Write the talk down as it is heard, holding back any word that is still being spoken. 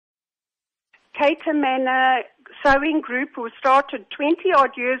Cato Manor Sewing Group was started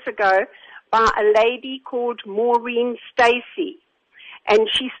 20-odd years ago by a lady called Maureen Stacey. And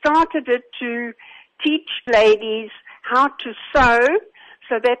she started it to teach ladies how to sew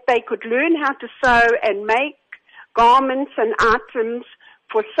so that they could learn how to sew and make garments and items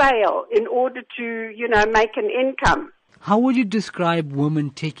for sale in order to, make an income. How would you describe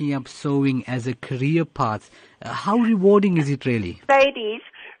women taking up sewing as a career path? How rewarding is it really? Ladies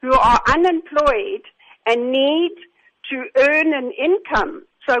who are unemployed and need to earn an income.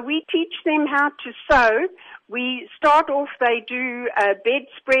 So we teach them how to sew. We start off, they do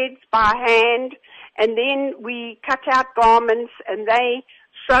bedspreads by hand, and then we cut out garments and they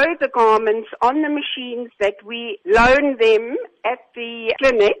sew the garments on the machines that we loan them at the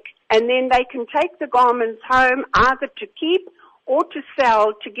clinic, and then they can take the garments home either to keep or to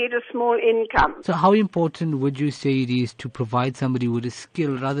sell to get a small income. So how important would you say it is to provide somebody with a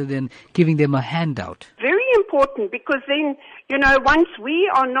skill rather than giving them a handout? Very important, because then, once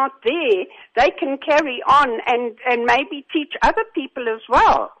we are not there, they can carry on and maybe teach other people as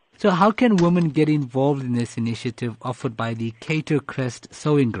well. So how can women get involved in this initiative offered by the Cato Crest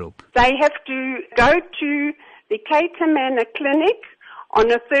Sewing Group? They have to go to the Cato Manor Clinic on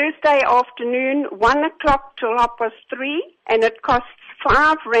a Thursday afternoon, 1 o'clock till 3:30, and it costs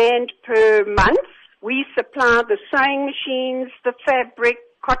R5 per month. We supply the sewing machines, the fabric,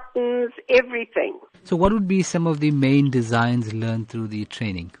 cottons, everything. So what would be some of the main designs learned through the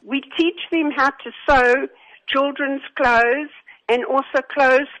training? We teach them how to sew children's clothes and also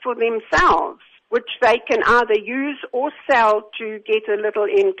clothes for themselves, which they can either use or sell to get a little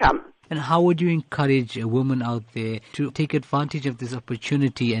income. And how would you encourage a woman out there to take advantage of this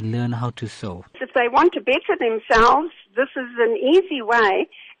opportunity and learn how to sew? If they want to better themselves, this is an easy way,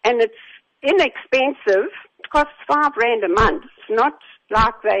 and it's inexpensive. It costs R5 a month. It's not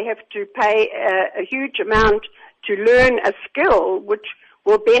like they have to pay a huge amount to learn a skill which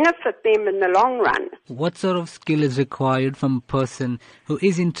will benefit them in the long run. What sort of skill is required from a person who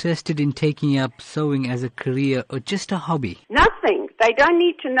is interested in taking up sewing as a career or just a hobby? Nothing. They don't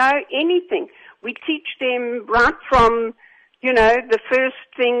need to know anything. We teach them right from, the first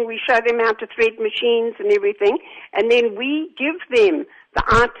thing, we show them how to thread machines and everything, and then we give them the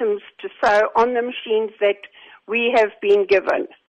items to sew on the machines that we have been given.